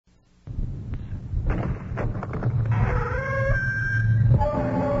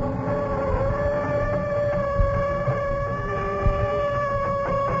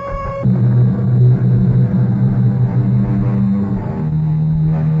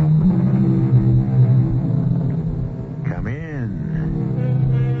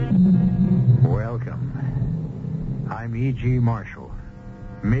C.G. Marshall,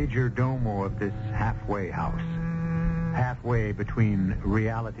 major domo of this halfway house, halfway between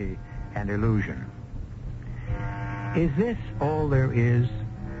reality and illusion. Is this all there is,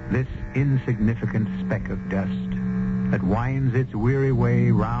 this insignificant speck of dust that winds its weary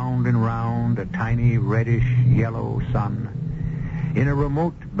way round and round a tiny reddish-yellow sun in a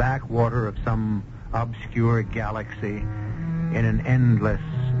remote backwater of some obscure galaxy in an endless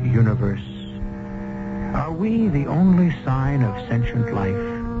universe? Are we the only sign of sentient life?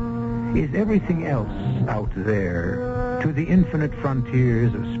 Is everything else out there, to the infinite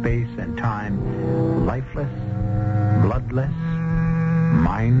frontiers of space and time, lifeless, bloodless,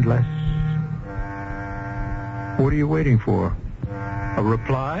 mindless? What are you waiting for? A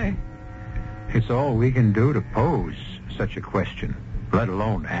reply? It's all we can do to pose such a question, let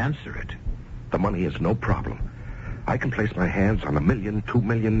alone answer it. The money is no problem. I can place my hands on $1 million, $2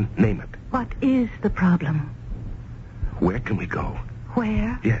 million, name it. What is the problem? Where can we go?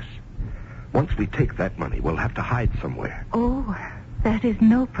 Where? Yes. Once we take that money, we'll have to hide somewhere. Oh, that is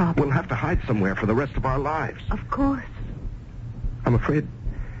no problem. We'll have to hide somewhere for the rest of our lives. Of course. I'm afraid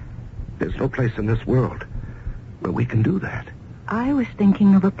there's no place in this world where we can do that. I was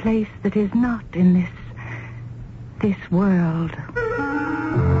thinking of a place that is not in this world.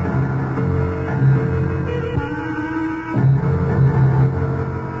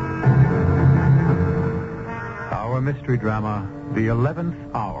 Our mystery drama, The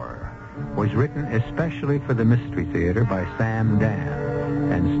 11th Hour, was written especially for the Mystery Theater by Sam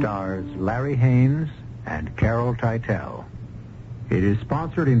Dan and stars Larry Haynes and Carol Teitel. It is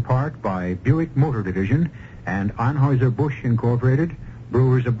sponsored in part by Buick Motor Division and Anheuser-Busch Incorporated,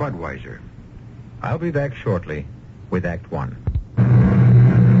 brewers of Budweiser. I'll be back shortly with Act One.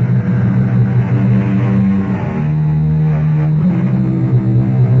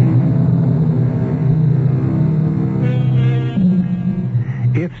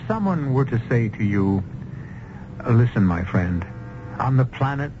 If someone were to say to you, listen, my friend, on the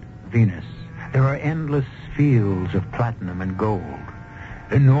planet Venus, there are endless fields of platinum and gold,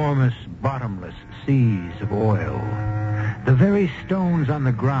 enormous bottomless seas of oil. The very stones on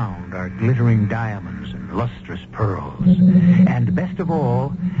the ground are glittering diamonds and lustrous pearls. And best of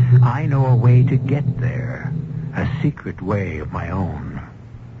all, I know a way to get there, a secret way of my own.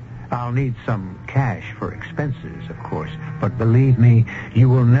 I'll need some cash for expenses, of course, but believe me, you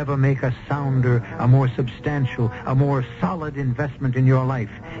will never make a sounder, a more substantial, a more solid investment in your life,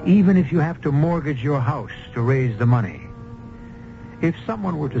 even if you have to mortgage your house to raise the money. If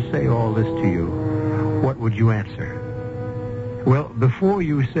someone were to say all this to you, what would you answer? Well, before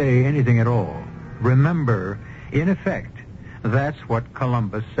you say anything at all, remember, in effect, that's what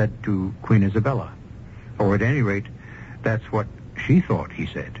Columbus said to Queen Isabella. Or at any rate, that's what she thought he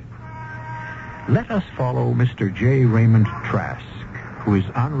said. Let us follow Mr. J. Raymond Trask, who is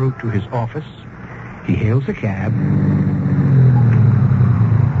en route to his office. He hails a cab.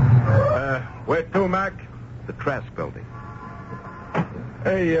 Where to, Mac? The Trask building.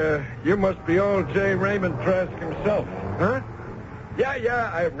 Hey, you must be old J. Raymond Trask himself, huh? Yeah,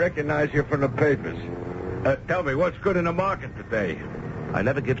 I recognize you from the papers. Tell me, what's good in the market today? I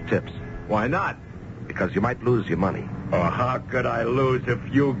never give tips. Why not? Because you might lose your money. Oh, how could I lose if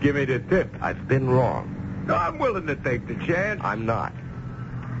you give me the tip? I've been wrong. No, I'm willing to take the chance. I'm not.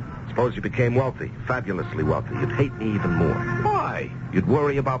 Suppose you became wealthy, fabulously wealthy. You'd hate me even more. Why? You'd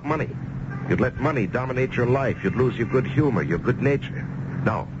worry about money. You'd let money dominate your life. You'd lose your good humor, your good nature.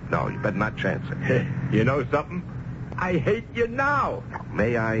 No, you better not chance it. You know something? I hate you now.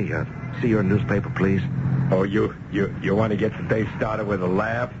 May I see your newspaper, please? Oh, you want to get the day started with a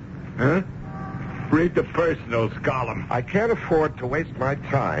laugh? Huh? Read the personals column. I can't afford to waste my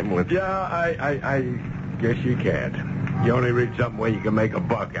time with... Yeah, I guess you can't. You only read something where you can make a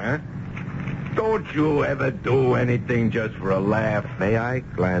buck, huh? Don't you ever do anything just for a laugh? May I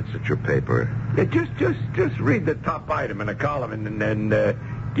glance at your paper? Yeah, just read the top item in the column and then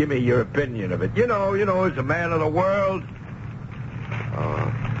give me your opinion of it. You know, as a man of the world.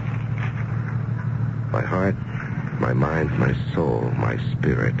 My heart, my mind, my soul, my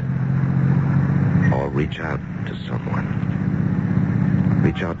spirit... all reach out to someone.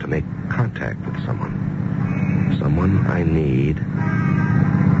 Reach out to make contact with someone. Someone I need,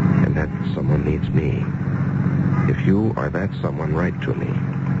 and that someone needs me. If you are that someone, write to me.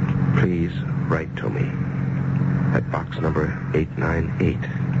 Please write to me. At box number 898.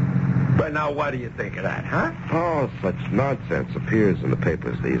 But now what do you think of that, huh? Oh, such nonsense appears in the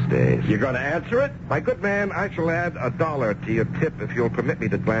papers these days. You going to answer it? My good man, I shall add $1 to your tip if you'll permit me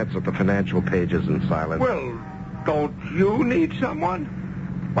to glance at the financial pages in silence. Well, don't you need someone?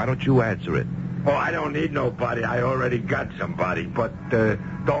 Why don't you answer it? Oh, I don't need nobody. I already got somebody. But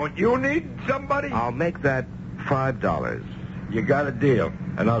don't you need somebody? I'll make that $5. You got a deal,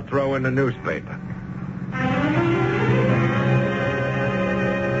 and I'll throw in the newspaper.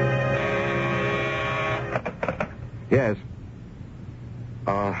 Yes.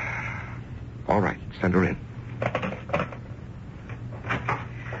 All right. Send her in.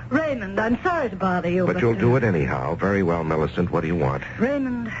 Raymond, I'm sorry to bother you, But you'll do it anyhow. Very well, Millicent. What do you want?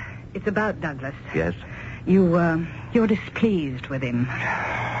 Raymond, it's about Douglas. Yes? You're displeased with him.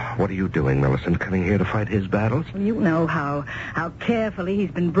 What are you doing, Millicent? Coming here to fight his battles? You know how carefully he's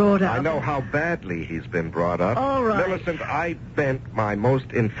been brought up. I know how badly he's been brought up. All right. Millicent, I bent my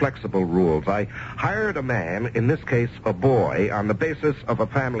most inflexible rules. I hired a man, in this case a boy, on the basis of a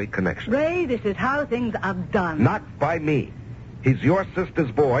family connection. Ray, this is how things are done. Not by me. He's your sister's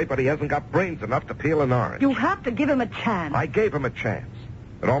boy, but he hasn't got brains enough to peel an orange. You have to give him a chance. I gave him a chance.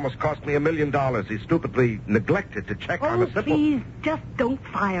 It almost cost me $1 million. He stupidly neglected to check on a simple... Please, just don't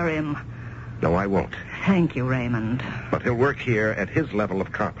fire him. No, I won't. Thank you, Raymond. But he'll work here at his level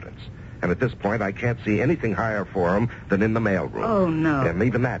of competence. And at this point, I can't see anything higher for him than in the mailroom. Oh, no. And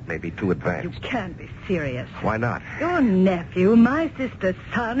even that may be too advanced. You can't be serious. Why not? Your nephew, my sister's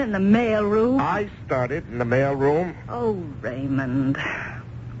son, in the mailroom. I started in the mailroom. Oh, Raymond.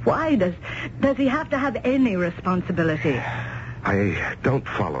 Why does he have to have any responsibility? I don't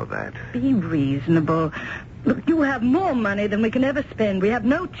follow that. Be reasonable. Look, you have more money than we can ever spend. We have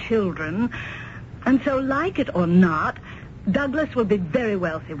no children. And so, like it or not, Douglas will be very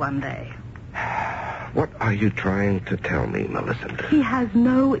wealthy one day. What are you trying to tell me, Millicent? He has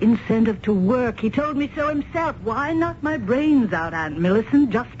no incentive to work. He told me so himself. Why knock my brains out, Aunt Millicent?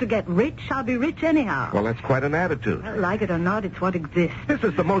 Just to get rich? I'll be rich anyhow. Well, that's quite an attitude. Well, like it or not, it's what exists. This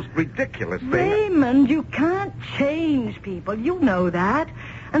is the most ridiculous thing. Raymond, you can't change people. You know that.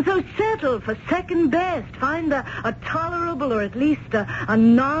 And so settle for second best. Find a tolerable or at least a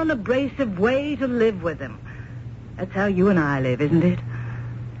non-abrasive way to live with him. That's how you and I live, isn't it?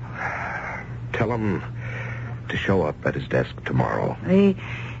 Tell him to show up at his desk tomorrow. He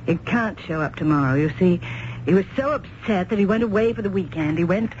can't show up tomorrow. You see, he was so upset that he went away for the weekend. He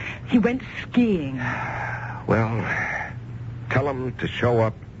went skiing. Well, tell him to show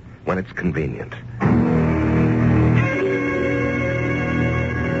up when it's convenient.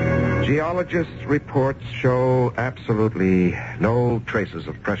 Geologists' reports show absolutely no traces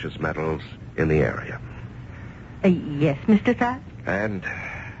of precious metals in the area. Yes, Mr. Trask? And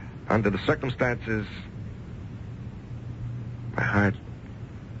under the circumstances, my heart,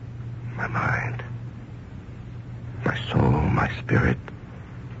 my mind, my soul, my spirit,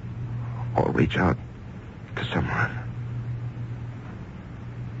 all reach out to someone.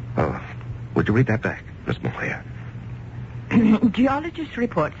 Oh, would you read that back, Miss Moyer? Geologists'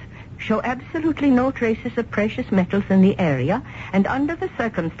 reports show absolutely no traces of precious metals in the area, and under the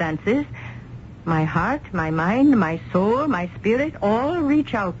circumstances, my heart, my mind, my soul, my spirit all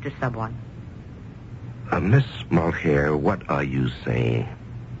reach out to someone. Miss Mulcair, what are you saying?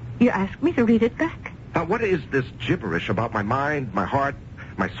 You asked me to read it back. What is this gibberish about my mind, my heart,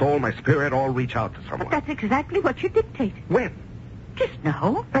 my soul, my spirit all reach out to someone? But that's exactly what you dictated. When? Just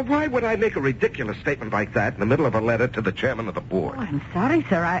now. Now, why would I make a ridiculous statement like that in the middle of a letter to the chairman of the board? Oh, I'm sorry,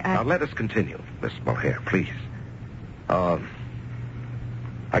 sir. Now, let us continue, Miss Mulcair, please.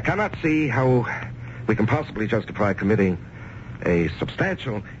 I cannot see how we can possibly justify committing a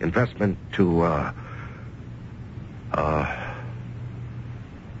substantial investment to,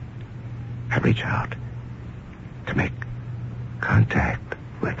 reach out to make contact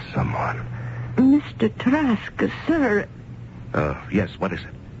with someone. Mr. Trask, sir. Yes, what is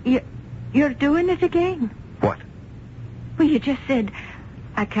it? You're doing it again. What? Well, you just said,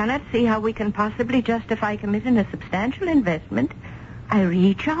 I cannot see how we can possibly justify committing a substantial investment. I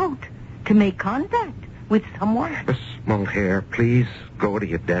reach out to make contact with someone. Miss Mulcair, please go to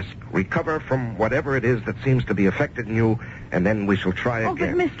your desk, recover from whatever it is that seems to be affecting you, and then we shall try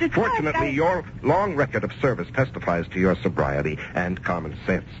again. But Mr. Trask, Fortunately, your long record of service testifies to your sobriety and common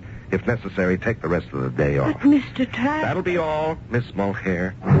sense. If necessary, take the rest of the day off. But Mr. Trask... That'll be all, Miss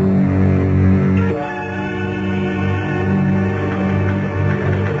Mulcair.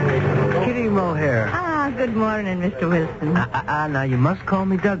 Kitty Mulcair. Good morning, Mr. Wilson. Now you must call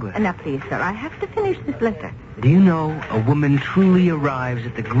me Douglas. Now, please, sir, I have to finish this letter. Do you know a woman truly arrives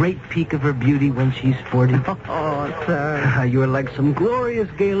at the great peak of her beauty when she's 40? Oh, sir. You are like some glorious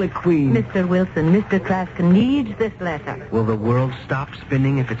Gaelic queen. Mr. Wilson, Mr. Trask needs this letter. Will the world stop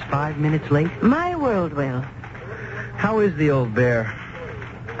spinning if it's 5 minutes late? My world will. How is the old bear?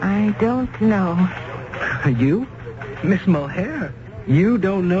 I don't know. You? Miss Mulcair? You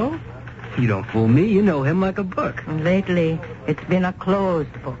don't know? You don't fool me. You know him like a book. And lately, it's been a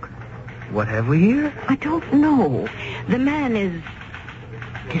closed book. What have we here? I don't know. The man is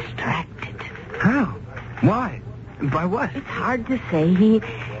distracted. How? Why? By what? It's hard to say.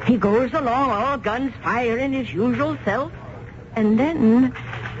 He goes along all guns firing his usual self. And then...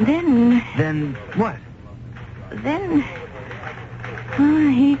 Then what? Then...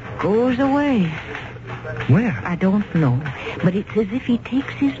 he goes away. Where? I don't know. But it's as if he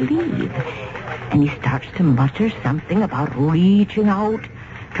takes his leave. And he starts to mutter something about reaching out,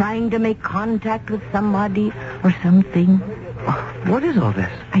 trying to make contact with somebody or something. What is all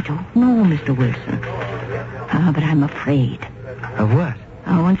this? I don't know, Mr. Wilson. But I'm afraid. Of what?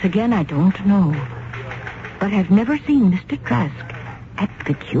 Once again, I don't know. But I've never seen Mr. Trask act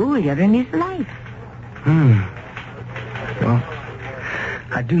peculiar in his life. Well,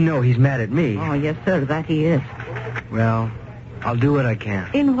 I do know he's mad at me. Oh, yes, sir, that he is. Well, I'll do what I can.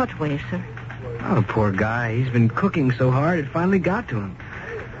 In what way, sir? Oh, poor guy. He's been cooking so hard it finally got to him.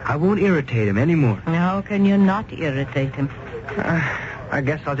 I won't irritate him anymore. How can you not irritate him? I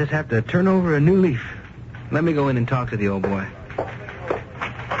guess I'll just have to turn over a new leaf. Let me go in and talk to the old boy.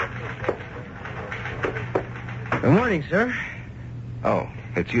 Good morning, sir. Oh,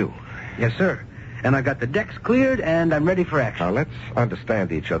 it's you. Yes, sir. And I got the decks cleared, and I'm ready for action. Now, let's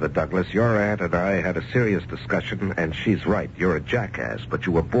understand each other, Douglas. Your aunt and I had a serious discussion, and she's right. You're a jackass, but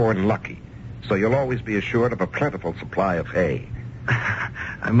you were born lucky. So you'll always be assured of a plentiful supply of hay.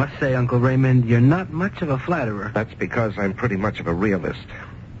 I must say, Uncle Raymond, you're not much of a flatterer. That's because I'm pretty much of a realist.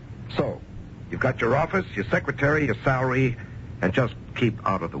 So, you've got your office, your secretary, your salary, and just keep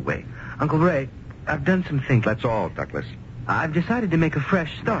out of the way. Uncle Ray, I've done some thinking. That's all, Douglas. I've decided to make a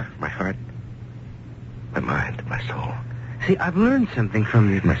fresh start. My heart, my mind, my soul. See, I've learned something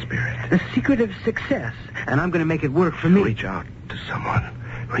from you. My spirit. The secret of success, and I'm going to make it work for me. Reach out to someone.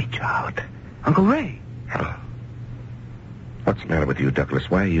 Reach out. Uncle Ray. Hello. What's the matter with you,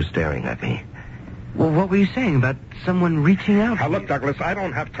 Douglas? Why are you staring at me? Well, what were you saying about someone reaching out? Now, look, Douglas, I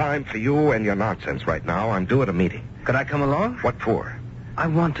don't have time for you and your nonsense right now. I'm due at a meeting. Could I come along? What for? I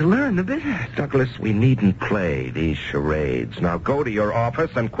want to learn the business. Douglas, we needn't play these charades. Now go to your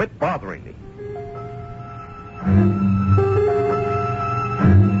office and quit bothering me.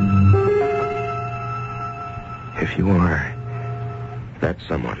 If you are that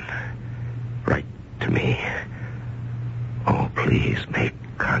someone, write to me. Oh, please make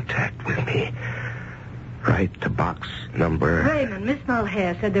contact with me. Write to box number... Raymond, Miss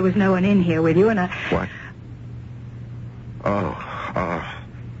Mulhare said there was no one in here with you, and I... What?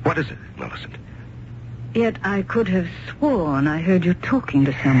 What is it, Millicent? Yet I could have sworn I heard you talking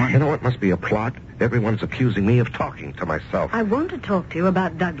to someone. You know, it must be a plot. Everyone's accusing me of talking to myself. I want to talk to you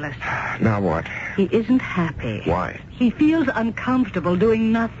about Douglas. Now what? He isn't happy. Why? He feels uncomfortable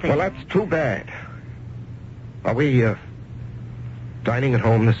doing nothing. Well, that's too bad. Are we, dining at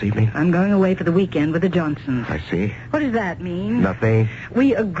home this evening? I'm going away for the weekend with the Johnsons. I see. What does that mean? Nothing.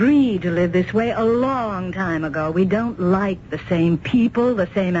 We agreed to live this way a long time ago. We don't like the same people, the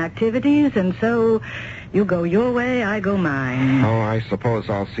same activities, and so you go your way, I go mine. Oh, I suppose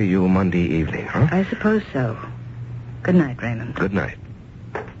I'll see you Monday evening, huh? I suppose so. Good night, Raymond. Good night.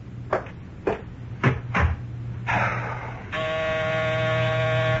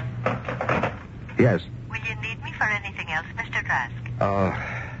 Yes. Will you need me for anything else, Mr. Trask?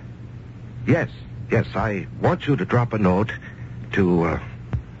 Yes, I want you to drop a note to,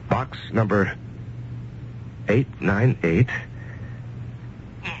 box number 898.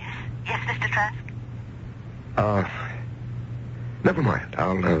 Yes, Mr. Trask? Never mind.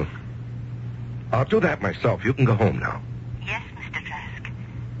 I'll do that myself. You can go home now. Yes, Mr. Trask.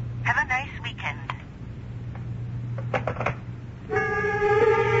 Have a nice weekend.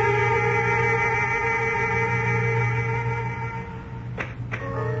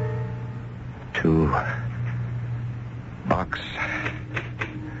 To box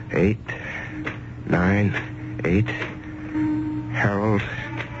 898, Herald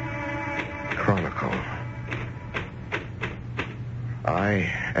Chronicle. I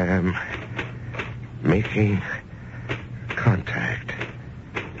am making contact.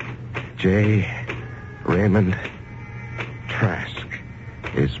 J. Raymond Trask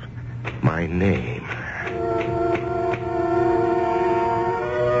is my name.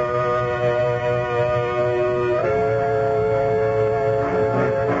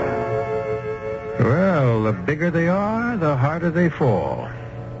 Well, the bigger they are, the harder they fall.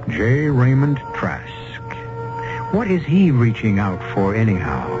 J. Raymond Trask. What is he reaching out for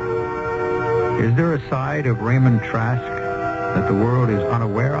anyhow? Is there a side of Raymond Trask that the world is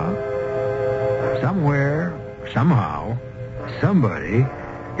unaware of? Somewhere, somehow, somebody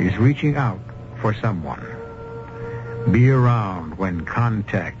is reaching out for someone. Be around when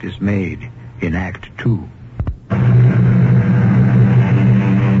contact is made in Act 2.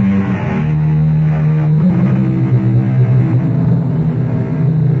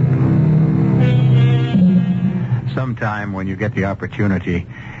 Sometime when you get the opportunity,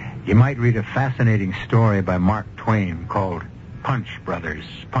 you might read a fascinating story by Mark Twain called Punch, Brothers,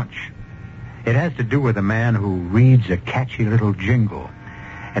 Punch. It has to do with a man who reads a catchy little jingle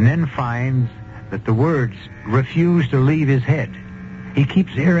and then finds that the words refuse to leave his head. He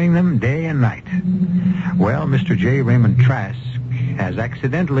keeps hearing them day and night. Well, Mr. J. Raymond Trask has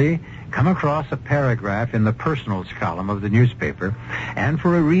accidentally come across a paragraph in the personals column of the newspaper, and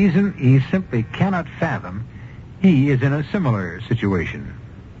for a reason he simply cannot fathom, he is in a similar situation.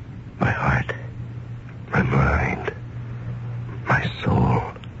 My heart, my mind, my soul,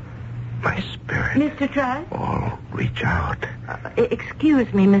 my spirit. Mr. Trask? All reach out.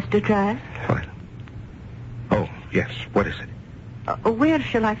 Excuse me, Mr. Trask. What? Oh, yes. What is it? Where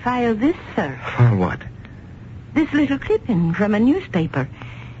shall I file this, sir? For what? This little clipping from a newspaper.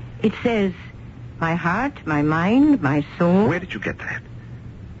 It says, my heart, my mind, my soul. Where did you get that?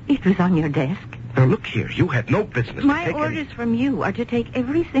 It was on your desk. Now, look here. You had no business My to take orders from you are to take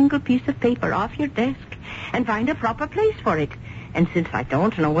every single piece of paper off your desk and find a proper place for it. And since I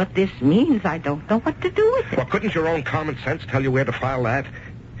don't know what this means, I don't know what to do with it. Well, couldn't your own common sense tell you where to file that?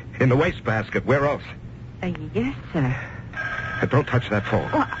 In the wastebasket. Where else? Yes, sir. Don't touch that phone.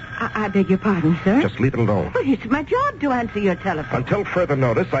 Oh, I beg your pardon, sir. Just leave it alone. But it's my job to answer your telephone. Until further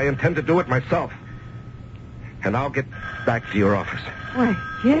notice, I intend to do it myself. And I'll get back to your office. Why,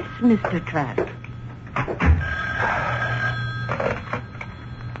 yes, Mr. Trask.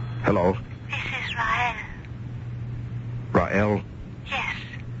 Hello? This is Rael. Rael? Yes.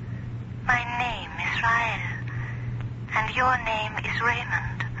 My name is Rael. And your name is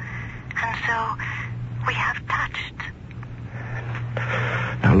Raymond. And so we have touched.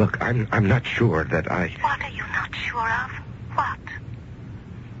 Now, look, I'm not sure that I... What are you not sure of? What?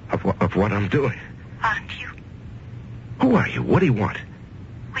 Of what I'm doing. Aren't you? Who are you? What do you want?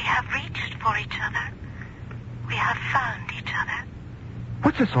 We have reached for each other. We have found each other.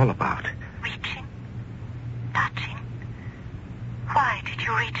 What's this all about? Reaching. Touching. Why did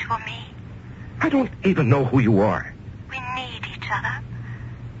you reach for me? I don't even know who you are. We need each other.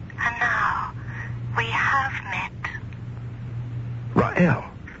 And now we have met. Rael.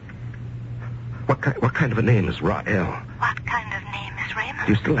 What kind of a name is Rael? What kind of name is Raymond?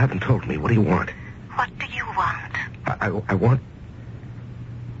 You still haven't told me. What do you want? What do you want? I want...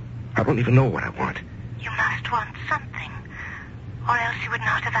 I don't even know what I want. You must want something, or else you would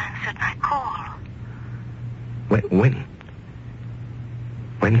not have answered my call.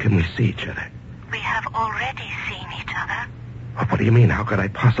 When can we see each other? We have already seen each other. What do you mean? How could I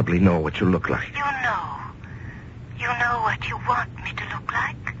possibly know what you look like? You know. You know what you want me to look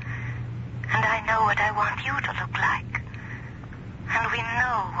like. And I know what I want you to look like. And we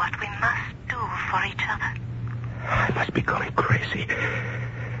know what we must do for each other. I must be going crazy.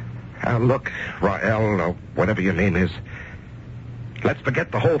 Look, Rael, or whatever your name is, let's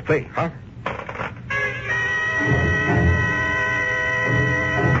forget the whole thing, huh?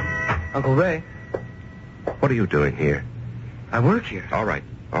 Uncle Ray, What are you doing here? I work here. All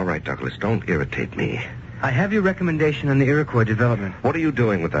right, Douglas, don't irritate me. I have your recommendation on the Iroquois development. What are you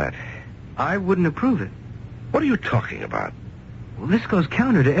doing with that? I wouldn't approve it. What are you talking about? Well, this goes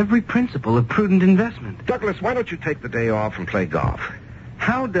counter to every principle of prudent investment. Douglas, why don't you take the day off and play golf?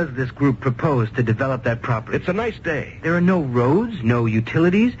 How does this group propose to develop that property? It's a nice day. There are no roads, no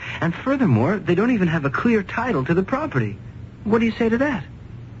utilities, and furthermore, they don't even have a clear title to the property. What do you say to that?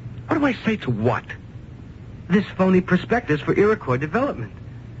 What do I say to what? This phony prospectus for Iroquois development.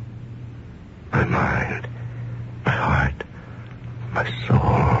 My mind, my heart, my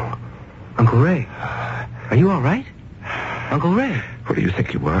soul. Uncle Ray, are you all right? Uncle Ray. Who do you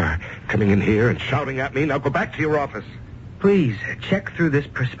think you are? Coming in here and shouting at me? Now go back to your office. Please, check through this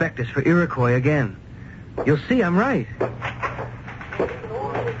prospectus for Iroquois again. You'll see I'm right.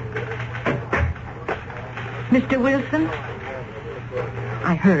 Mr. Wilson,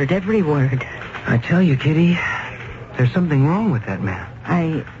 I heard every word. I tell you, Kitty, there's something wrong with that man.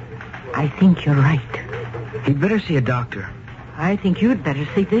 I think you're right. He'd better see a doctor. I think you'd better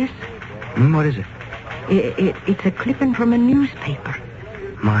see this. What is it? It's a clipping from a newspaper.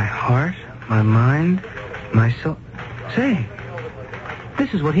 My heart, my mind, my soul. Say,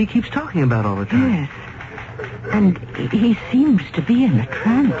 this is what he keeps talking about all the time. Yes. And he seems to be in a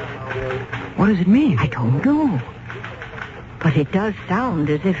trance. What does it mean? I don't know. But it does sound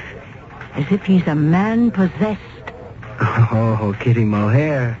as if he's a man possessed. Oh, Kitty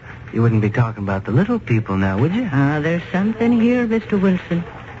Mohair. You wouldn't be talking about the little people now, would you? There's something here, Mr. Wilson.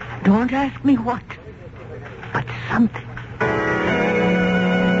 Don't ask me what, but something.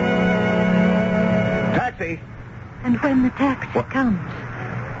 Taxi! And when the taxi comes,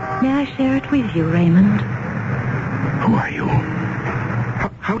 may I share it with you, Raymond? Who are you?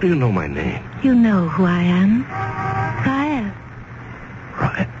 How do you know my name? You know who I am. Rael.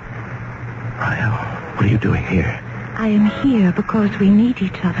 Rael, what are you doing here? I am here because we need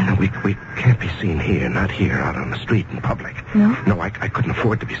each other. No, we can't be seen here, not here, out on the street in public. No? No, I couldn't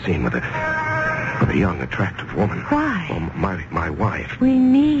afford to be seen with a young, attractive woman. Why? Well, my wife. We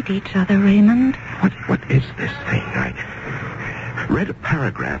need each other, Raymond. What is this thing? I read a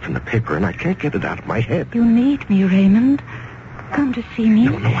paragraph in the paper, and I can't get it out of my head. You need me, Raymond. Come to see me.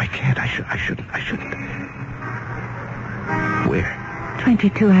 No, I can't. I shouldn't. Where?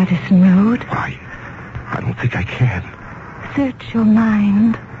 22 Addison Road. Why? I don't think I can. Search your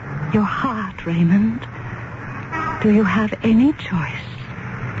mind, your heart, Raymond. Do you have any choice?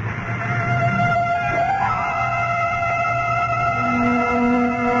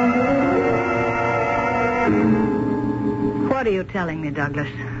 What are you telling me, Douglas?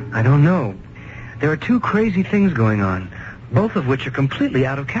 I don't know. There are two crazy things going on, both of which are completely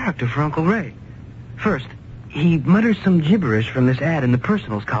out of character for Uncle Ray. First, he mutters some gibberish from this ad in the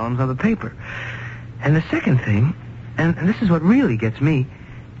personals columns of the paper. And the second thing, and this is what really gets me,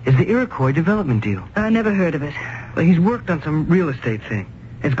 is the Iroquois development deal. I never heard of it. Well, he's worked on some real estate thing.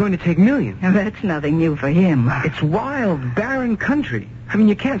 It's going to take millions. Now, that's nothing new for him. It's wild, barren country. I mean,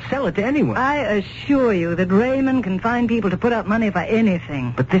 you can't sell it to anyone. I assure you that Raymond can find people to put up money for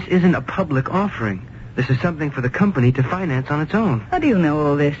anything. But this isn't a public offering. This is something for the company to finance on its own. How do you know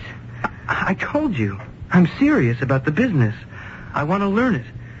all this? I told you. I'm serious about the business. I want to learn it.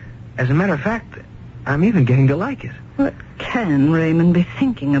 As a matter of fact, I'm even getting to like it. What can Raymond be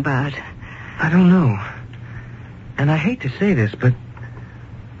thinking about? I don't know. And I hate to say this, but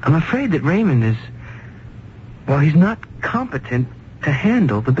I'm afraid that Raymond is... Well, he's not competent to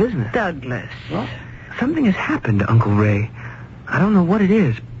handle the business. Douglas. Well, something has happened to Uncle Ray. I don't know what it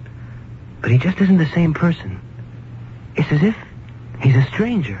is, but he just isn't the same person. It's as if he's a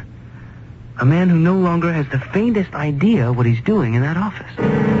stranger. A man who no longer has the faintest idea what he's doing in that office.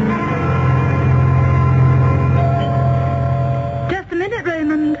 Just a minute,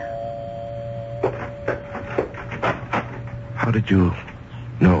 Raymond. How did you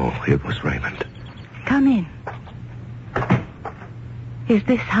know it was Raymond? Come in. Is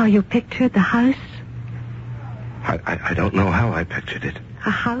this how you pictured the house? I don't know how I pictured it. A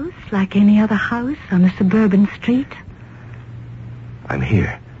house like any other house on a suburban street? I'm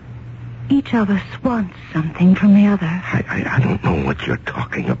here. Each of us wants something from the other. I don't know what you're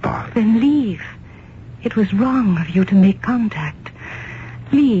talking about. Then leave. It was wrong of you to make contact.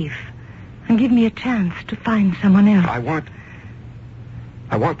 Leave and give me a chance to find someone else. I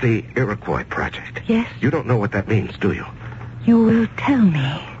want the Iroquois project. Yes? You don't know what that means, do you? You will tell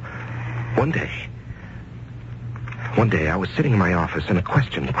me. One day I was sitting in my office and a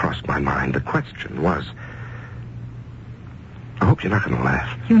question crossed my mind. The question was... I hope you're not going to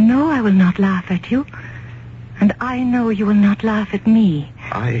laugh. You know I will not laugh at you. And I know you will not laugh at me.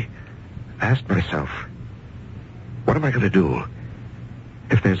 I asked myself, what am I going to do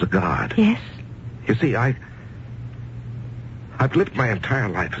if there's a God? Yes? You see, I've lived my entire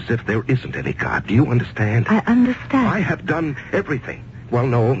life as if there isn't any God. Do you understand? I understand. I have done everything. Well,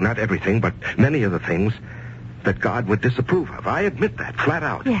 no, not everything, but many of the things that God would disapprove of. I admit that, flat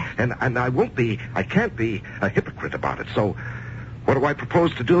out. Yes. And I can't be a hypocrite about it. So, what do I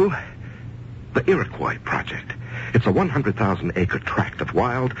propose to do? The Iroquois project. It's a 100,000-acre tract of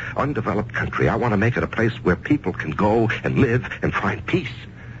wild, undeveloped country. I want to make it a place where people can go and live and find peace.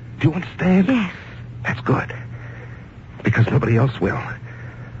 Do you understand? Yes. That's good. Because nobody else will.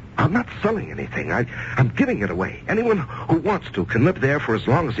 I'm not selling anything. I'm giving it away. Anyone who wants to can live there for as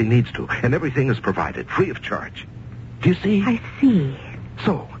long as he needs to, and everything is provided, free of charge. Do you see? I see.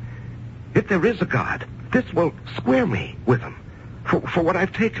 So, if there is a God, this will square me with him. For what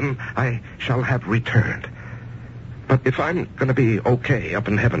I've taken, I shall have returned. But if I'm going to be okay up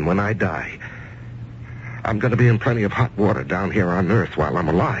in heaven when I die, I'm going to be in plenty of hot water down here on Earth while I'm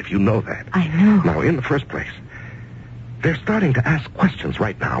alive. You know that. I know. Now, in the first place, they're starting to ask questions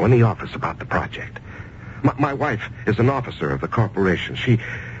right now in the office about the project. My wife is an officer of the corporation. She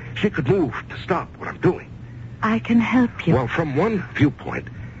could move to stop what I'm doing. I can help you. Well, from one viewpoint,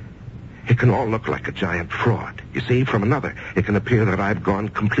 it can all look like a giant fraud. You see, from another, it can appear that I've gone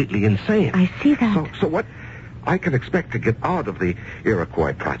completely insane. I see that. So what I can expect to get out of the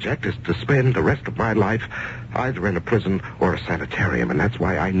Iroquois project is to spend the rest of my life either in a prison or a sanitarium, and that's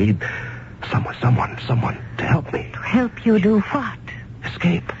why I need someone to help me. To help you do what?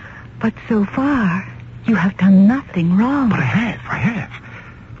 Escape. But so far, you have done nothing wrong. But I have.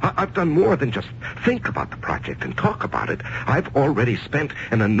 I've done more than just think about the project and talk about it. I've already spent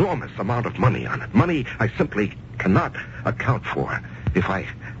an enormous amount of money on it. Money I simply cannot account for if I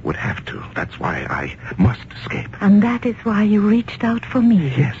would have to. That's why I must escape. And that is why you reached out for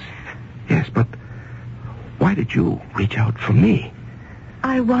me. Yes, but why did you reach out for me?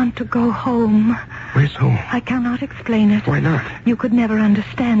 I want to go home. Where's home? I cannot explain it. Why not? You could never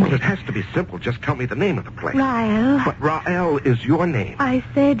understand Well, it. it has to be simple. Just tell me the name of the place. Rael. But Rael is your name. I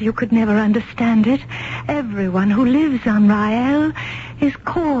said you could never understand it. Everyone who lives on Rael is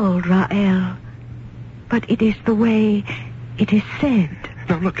called Rael. But it is the way it is said.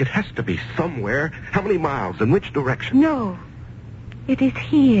 Now, look, it has to be somewhere. How many miles? In which direction? No. It is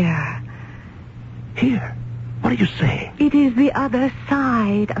here. Here? What are you saying? It is the other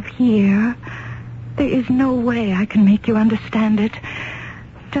side of here. There is no way I can make you understand it.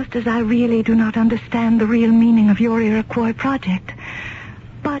 Just as I really do not understand the real meaning of your Iroquois project.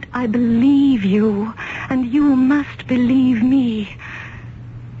 But I believe you, and you must believe me.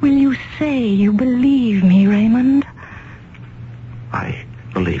 Will you say you believe me, Raymond? I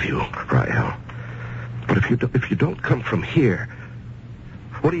believe you, Rael. But if you don't come from here,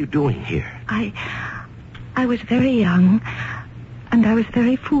 what are you doing here? I was very young, and I was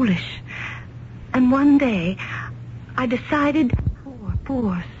very foolish. And one day, I decided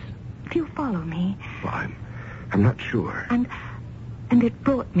force. If you follow me. Well, I'm not sure. And it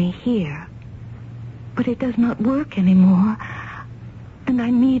brought me here. But it does not work anymore. And I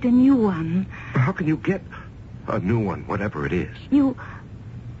need a new one. How can you get a new one, whatever it is? You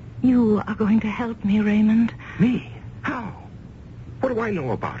are going to help me, Raymond. Me? How? What do I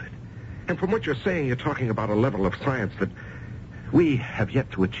know about it? And from what you're saying, you're talking about a level of science that we have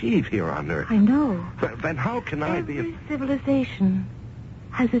yet to achieve here on Earth. I know. Then how can I be... Every civilization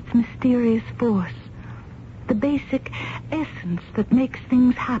has its mysterious force. The basic essence that makes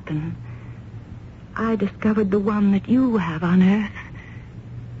things happen. I discovered the one that you have on Earth.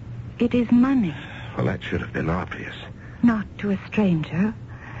 It is money. Well, that should have been obvious. Not to a stranger.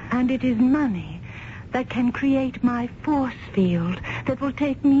 And it is money that can create my force field that will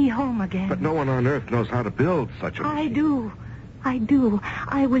take me home again. But no one on Earth knows how to build such a machine. I do.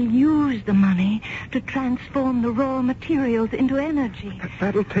 I will use the money to transform the raw materials into energy.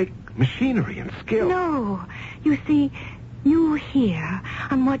 That'll take machinery and skill. No. You see, you here,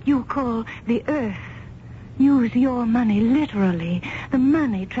 on what you call the Earth, use your money literally. The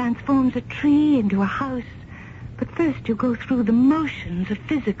money transforms a tree into a house. But first you go through the motions of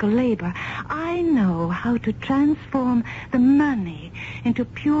physical labor. I know how to transform the money into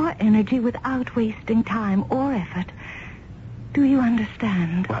pure energy without wasting time or effort. Do you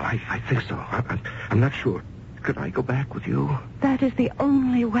understand? Well, I think so. I'm not sure. Could I go back with you? That is the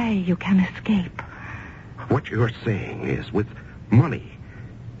only way you can escape. What you're saying is, with money,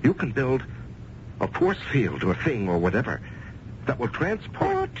 you can build a force field or thing or whatever that will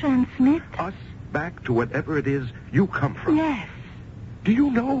transport... Or transmit. Us back to whatever it is you come from. Yes. Do you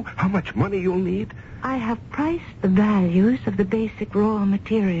know how much money you'll need? I have priced the values of the basic raw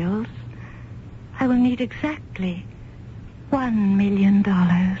materials. I will need exactly $1 million.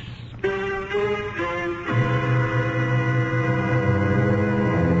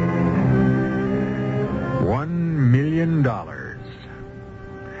 $1 million.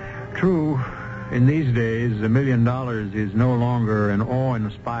 True, in these days, $1 million is no longer an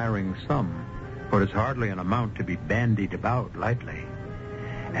awe-inspiring sum, but it's hardly an amount to be bandied about lightly.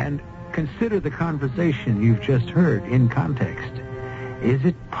 And consider the conversation you've just heard in context. Is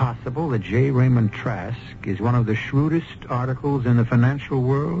it possible that J. Raymond Trask is one of the shrewdest articles in the financial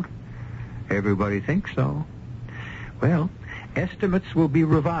world? Everybody thinks so. Well, estimates will be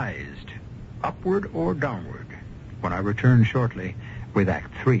revised, upward or downward, when I return shortly with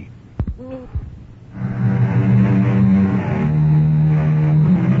Act 3.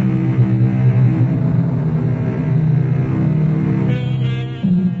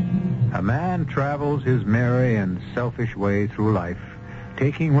 A man travels his merry and selfish way through life,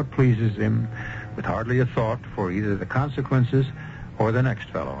 taking what pleases him, with hardly a thought for either the consequences or the next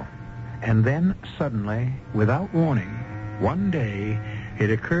fellow. And then, suddenly, without warning, one day, it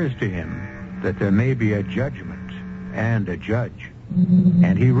occurs to him that there may be a judgment and a judge.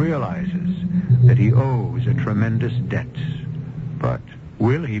 And he realizes that he owes a tremendous debt. But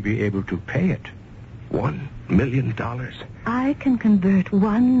will he be able to pay it? $1 million? I can convert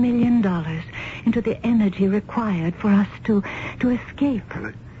 $1 million into the energy required for us to escape.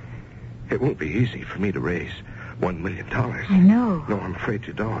 Well, it won't be easy for me to raise $1 million. I know. No, I'm afraid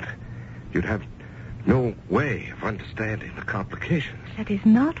you don't. You'd have no way of understanding the complications. That is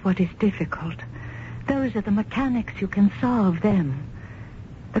not what is difficult. Those are the mechanics. You can solve them.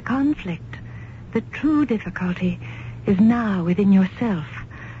 The conflict, the true difficulty, is now within yourself.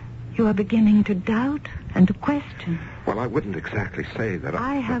 You are beginning to doubt and to question. Well, I wouldn't exactly say that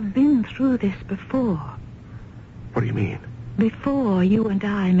I have been through this before. What do you mean? Before you and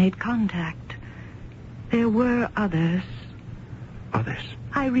I made contact, there were others. Others?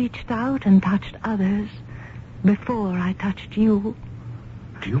 I reached out and touched others before I touched you.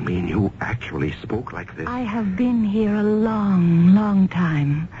 Do you mean you actually spoke like this? I have been here a long, long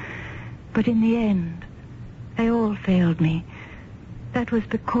time. But in the end, they all failed me. That was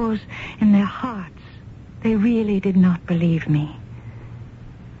because in their hearts, they really did not believe me.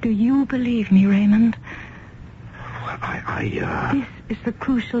 Do you believe me, Raymond? Well, This is the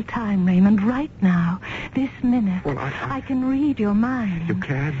crucial time, Raymond. Right now, this minute. Well, I can read your mind. You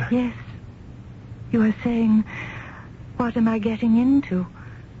can? Yes. You are saying, what am I getting into?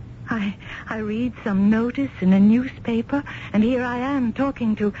 I read some notice in a newspaper, and here I am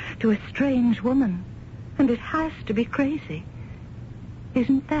talking to a strange woman. And it has to be crazy.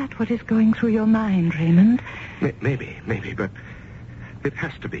 Isn't that what is going through your mind, Raymond? Maybe, but it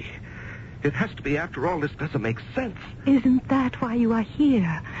has to be. It has to be. After all, this doesn't make sense. Isn't that why you are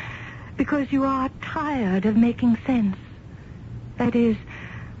here? Because you are tired of making sense. That is,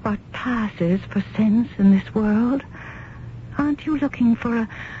 what passes for sense in this world. Aren't you looking for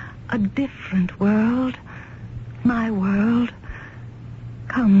a different world? My world?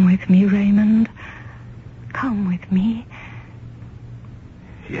 Come with me, Raymond. Come with me.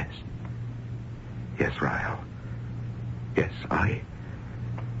 Yes. Yes, Ryle. Yes,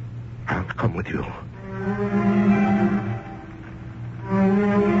 I'll come with you.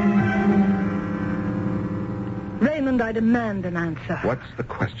 Raymond, I demand an answer. What's the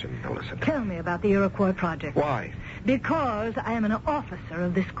question, Millicent? Tell me about the Iroquois project. Why? Because I am an officer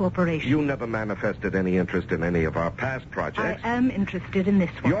of this corporation. You never manifested any interest in any of our past projects. I am interested in this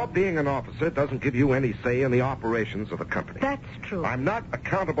one. Your being an officer doesn't give you any say in the operations of the company. That's true. I'm not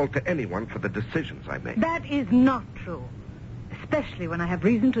accountable to anyone for the decisions I make. That is not true. Especially when I have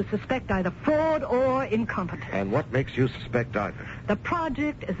reason to suspect either fraud or incompetence. And what makes you suspect either? The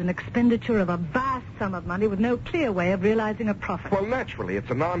project is an expenditure of a vast sum of money with no clear way of realizing a profit. Well, naturally, it's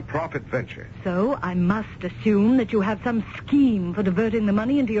a non-profit venture. So I must assume that you have some scheme for diverting the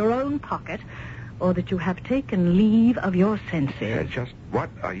money into your own pocket, or that you have taken leave of your senses. And just what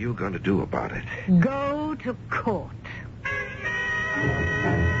are you going to do about it? Go to court.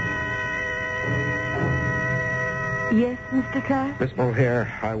 Yes, Mr. Trask? Miss Mulhare,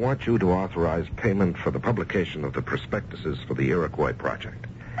 I want you to authorize payment for the publication of the prospectuses for the Iroquois project.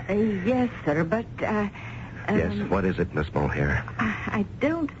 Yes, sir, but, Yes, what is it, Miss Mulhare? I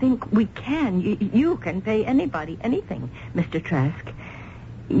don't think we can. You can pay anybody anything, Mr. Trask.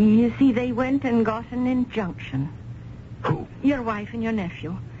 You see, they went and got an injunction. Who? Your wife and your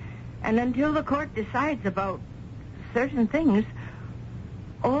nephew. And until the court decides about certain things,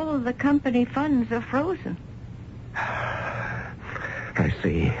 all of the company funds are frozen. I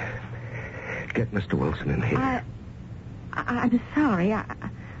see. Get Mr. Wilson in here. I'm sorry.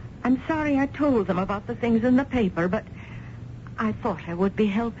 I'm sorry I told them about the things in the paper, but I thought I would be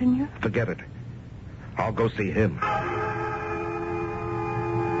helping you. Forget it. I'll go see him.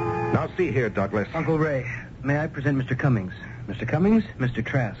 Now, see here, Douglas. Uncle Ray, may I present Mr. Cummings? Mr. Cummings, Mr.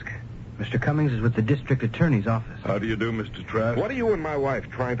 Trask. Mr. Cummings is with the district attorney's office. How do you do, Mr. Trask? What are you and my wife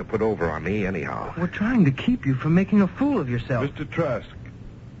trying to put over on me, anyhow? We're trying to keep you from making a fool of yourself. Mr. Trask,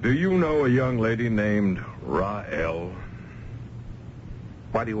 do you know a young lady named Rael?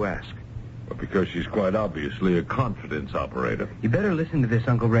 Why do you ask? Well, because she's quite obviously a confidence operator. You better listen to this,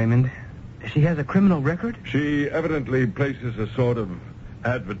 Uncle Raymond. She has a criminal record? She evidently places a sort of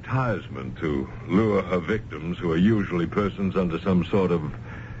advertisement to lure her victims, who are usually persons under some sort of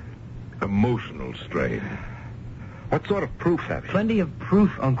emotional strain. What sort of proof have you? Plenty of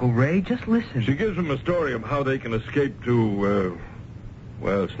proof, Uncle Ray. Just listen. She gives them a story of how they can escape to,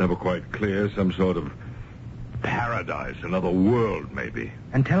 well, it's never quite clear, some sort of paradise, another world, maybe.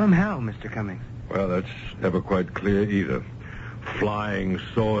 And tell him how, Mr. Cummings. Well, that's never quite clear either. Flying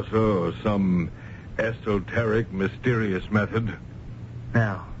saucer or some esoteric, mysterious method.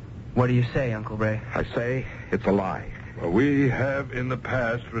 Now, what do you say, Uncle Ray? I say it's a lie. Well, we have in the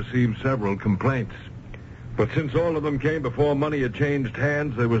past received several complaints. But since all of them came before money had changed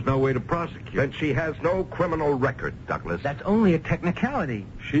hands, there was no way to prosecute. Then she has no criminal record, Douglas. That's only a technicality.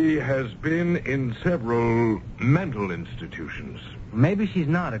 She has been in several mental institutions. Maybe she's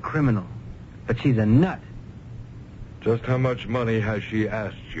not a criminal, but she's a nut. Just how much money has she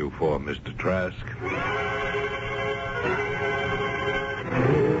asked you for, Mr. Trask?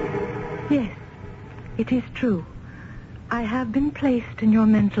 Yes, it is true. I have been placed in your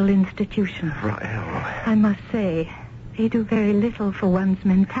mental institution. Rael. I must say, they do very little for one's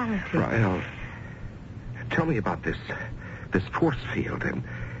mentality. Rael, tell me about this force field and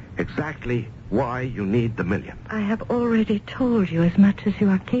exactly why you need the $1 million. I have already told you as much as you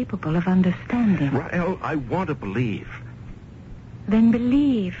are capable of understanding. Rael, I want to believe. Then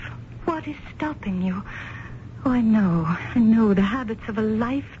believe. What is stopping you? Oh, I know the habits of a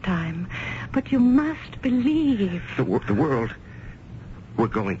lifetime. But you must believe. The world we're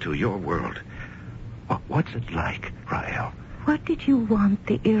going to, your world. What's it like, Rael? What did you want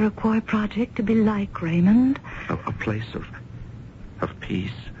the Iroquois Project to be like, Raymond? A place of peace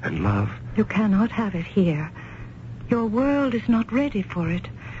and love. You cannot have it here. Your world is not ready for it.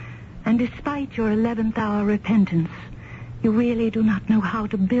 And despite your 11th hour repentance, you really do not know how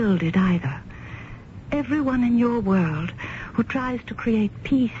to build it either. Everyone in your world who tries to create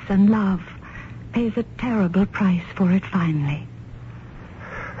peace and love pays a terrible price for it finally.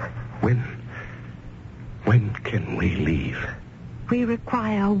 When can we leave? We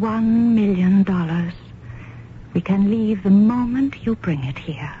require $1 million. We can leave the moment you bring it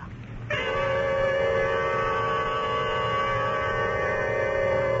here.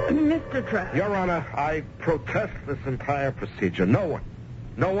 Mr. Trask. Your Honor, I protest this entire procedure. No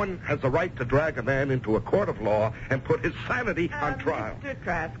one has the right to drag a man into a court of law and put his sanity on trial. Mr.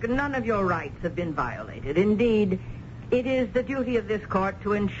 Trask, none of your rights have been violated. Indeed, it is the duty of this court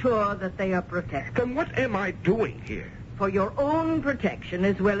to ensure that they are protected. Then what am I doing here? For your own protection,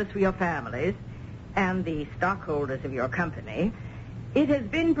 as well as for your families and the stockholders of your company, it has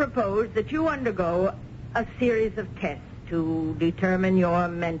been proposed that you undergo a series of tests to determine your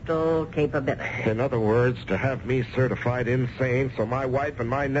mental capability. In other words, to have me certified insane so my wife and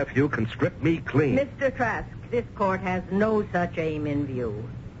my nephew can strip me clean. Mr. Trask, this court has no such aim in view.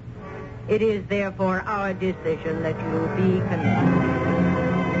 It is therefore our decision that you be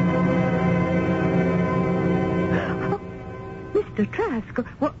convicted. Mr. Trask,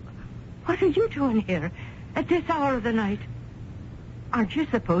 what are you doing here at this hour of the night? Aren't you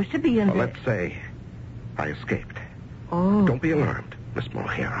supposed to be in Well, there? let's say I escaped. Oh. Don't be alarmed, Miss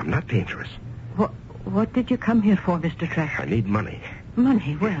Mulhare. I'm not dangerous. What did you come here for, Mr. Trask? I need money.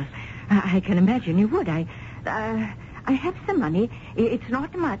 Money? Well, I can imagine you would. I have some money. It's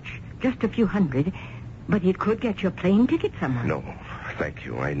not much, just a few hundred, but it could get you a plane ticket somewhere. No, thank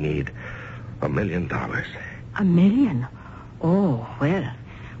you. I need $1 million. $1 million? Oh, well,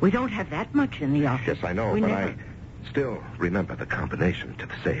 we don't have that much in the office. Yes, I know, but I still remember the combination to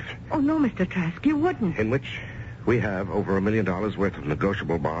the safe. Oh, no, Mr. Trask, you wouldn't. In which we have over $1 million worth of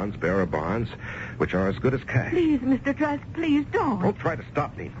negotiable bonds, bearer bonds, which are as good as cash. Please, Mr. Trask, please don't. Don't try to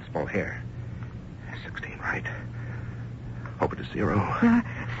stop me, Miss Mulhare. 16, right? Over to 0.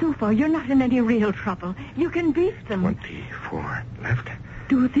 So far, you're not in any real trouble. You can beat them. 24 left.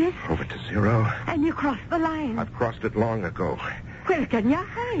 Do this, Over to 0. and you cross the line. I've crossed it long ago. Where can you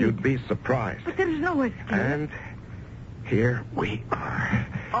hide? You'd be surprised. But there's no escape. And here we are.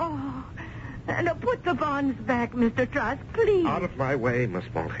 Oh, now put the bonds back, Mr. Trask, please. Out of my way, Miss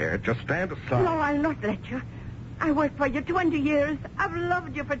Mulhare. Just stand aside. No, I'll not let you. I worked for you 20 years. I've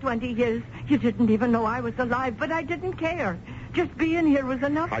loved you for 20 years. You didn't even know I was alive, but I didn't care. Just being here was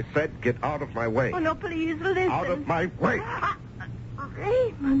enough. I said get out of my way. Oh, no, please, listen. Out of my way.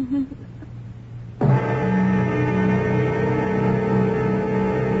 Raymond.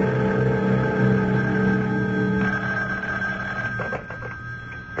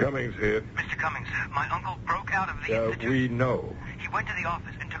 Cummings here. Mr. Cummings, my uncle broke out of the institute. We know. He went to the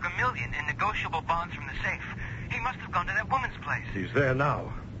office and took $1 million in negotiable bonds from the safe. He must have gone to that woman's place. He's there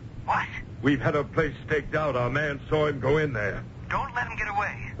now. What? We've had a place staked out. Our man saw him go in there. Don't let him get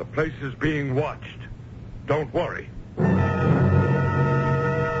away. The place is being watched. Don't worry. Rael.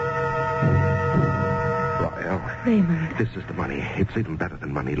 Raymond. This is the money. It's even better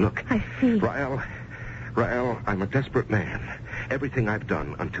than money. Look. I see. Rael, I'm a desperate man. Everything I've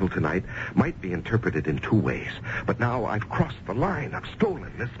done until tonight might be interpreted in two ways. But now I've crossed the line. I've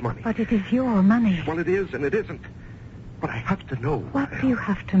stolen this money. But it is your money. Well, it is and it isn't. But I have to know, What Rael. do you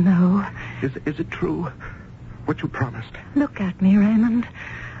have to know? Is it true? What you promised? Look at me, Raymond.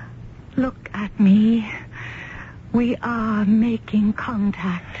 Look at me. We are making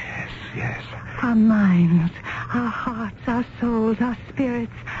contact. Yes. Our minds, our hearts, our souls, our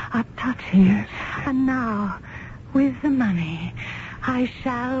spirits are touching. Yes. And now, with the money, I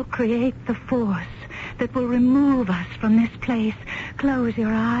shall create the force that will remove us from this place. Close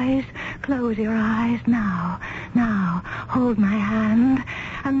your eyes. Close your eyes now. Now, hold my hand.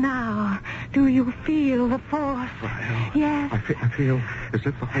 And now, do you feel the force? Well, Yes. I feel as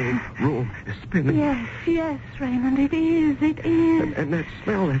if the whole room is spinning. Yes, Raymond, it is. And that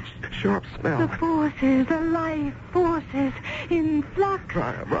smell, that sharp smell. The forces, the life forces in flux.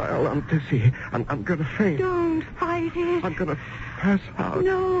 Ryle, I'm dizzy. I'm going to faint. Don't fight it. I'm going to pass out.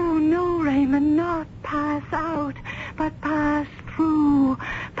 No, Raymond, not pass out, but pass through,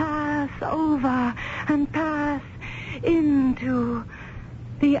 pass over, and pass into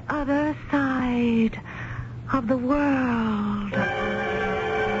the other side of the world.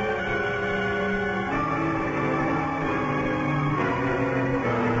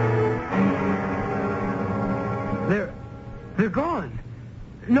 They're gone.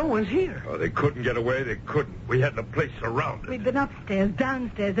 No one's here. Oh, they couldn't get away. They couldn't. We had the place surrounded. We've been upstairs,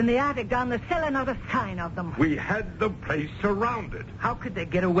 downstairs, in the attic, down the cellar, not a sign of them. We had the place surrounded. How could they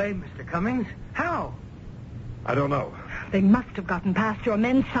get away, Mr. Cummings? How? I don't know. They must have gotten past your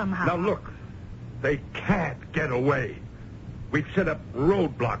men somehow. Now, look. They can't get away. We've set up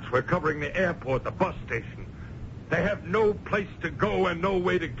roadblocks. We're covering the airport, the bus station. They have no place to go and no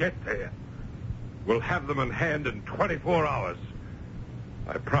way to get there. We'll have them in hand in 24 hours.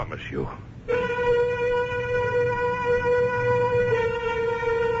 I promise you.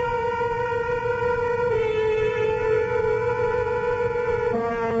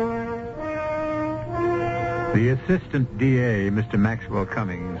 The assistant DA, Mr. Maxwell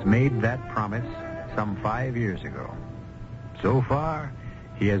Cummings, made that promise some 5 years ago. So far,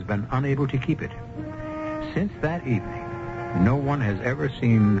 he has been unable to keep it. Since that evening, no one has ever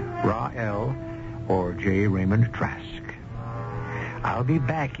seen Rael or J. Raymond Trask. I'll be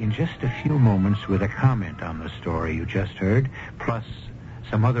back in just a few moments with a comment on the story you just heard, plus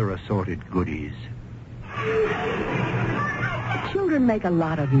some other assorted goodies. Children make a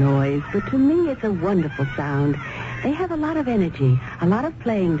lot of noise, but to me it's a wonderful sound. They have a lot of energy, a lot of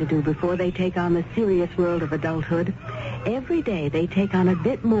playing to do before they take on the serious world of adulthood. Every day they take on a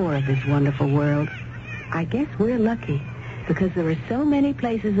bit more of this wonderful world. I guess we're lucky, because there are so many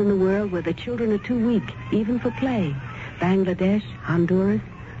places in the world where the children are too weak, even for play. Bangladesh, Honduras,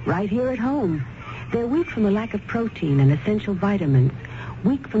 right here at home. They're weak from the lack of protein and essential vitamins,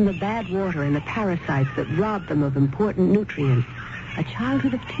 weak from the bad water and the parasites that rob them of important nutrients. A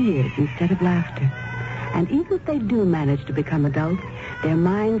childhood of tears instead of laughter. And even if they do manage to become adults, their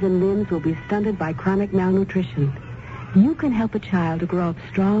minds and limbs will be stunted by chronic malnutrition. You can help a child to grow up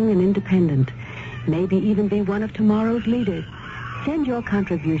strong and independent, maybe even be one of tomorrow's leaders. Send your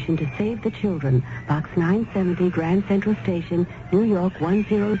contribution to Save the Children, Box 970, Grand Central Station, New York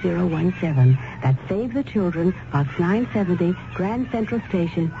 10017. That's Save the Children, Box 970, Grand Central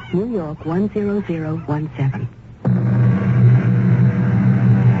Station, New York 10017.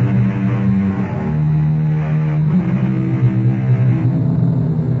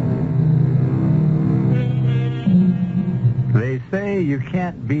 They say you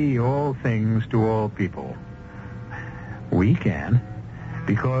can't be all things to all people. We can,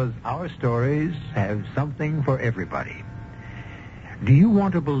 because our stories have something for everybody. Do you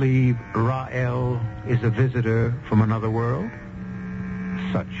want to believe Rael is a visitor from another world?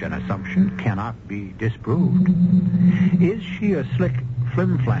 Such an assumption cannot be disproved. Is she a slick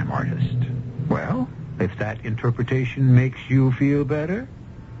flim-flam artist? Well, if that interpretation makes you feel better,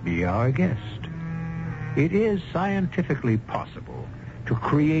 be our guest. It is scientifically possible to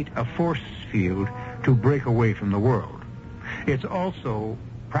create a force field to break away from the world. It's also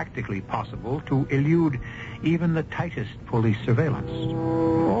practically possible to elude even the tightest police surveillance.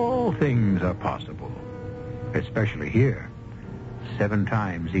 All things are possible, especially here, 7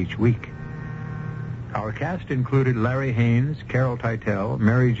 times each week. Our cast included Larry Haynes, Carol Teitel,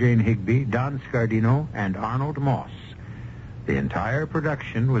 Mary Jane Higby, Don Scardino, and Arnold Moss. The entire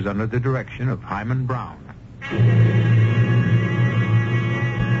production was under the direction of Hyman Brown.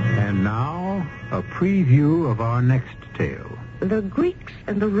 And now, a preview of our next tale. The Greeks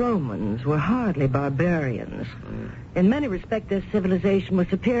and the Romans were hardly barbarians. In many respects, their civilization was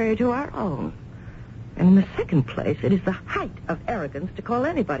superior to our own. And in the second place, it is the height of arrogance to call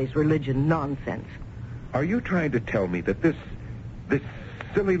anybody's religion nonsense. Are you trying to tell me that this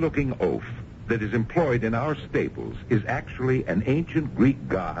silly-looking oaf that is employed in our stables is actually an ancient Greek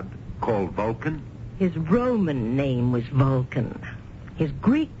god called Vulcan? His Roman name was Vulcan. His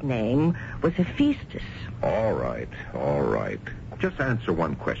Greek name was Hephaestus. All right. Just answer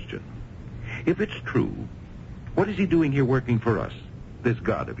one question. If it's true, what is he doing here working for us, this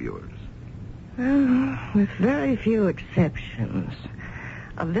god of yours? Well, with very few exceptions.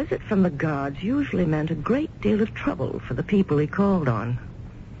 A visit from the gods usually meant a great deal of trouble for the people he called on.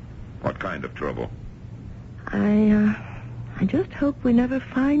 What kind of trouble? I just hope we never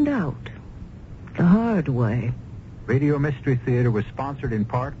find out. The hard way. Radio Mystery Theater was sponsored in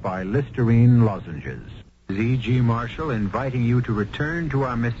part by Listerine lozenges. E.G. Marshall inviting you to return to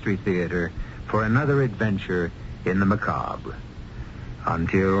our Mystery Theater for another adventure in the macabre.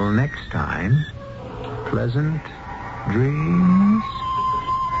 Until next time, pleasant dreams.